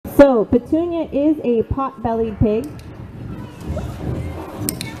So Petunia is a pot-bellied pig.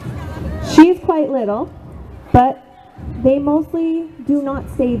 She's quite little, but they mostly do not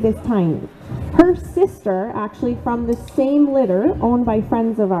stay this tiny. Her sister, actually from the same litter, owned by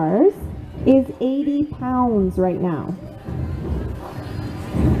friends of ours, is 80 pounds right now.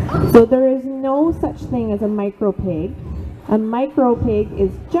 So there is no such thing as a micro pig. A micro pig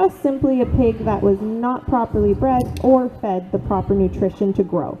is just simply a pig that was not properly bred or fed the proper nutrition to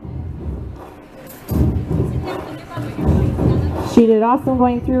grow. She did awesome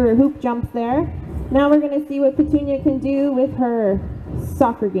going through her hoop jumps there. Now we're going to see what Petunia can do with her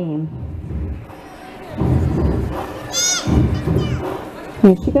soccer game.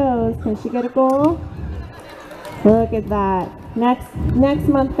 Here she goes. Can she get a goal? Look at that. Next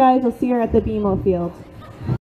month, guys, we'll see her at the BMO field.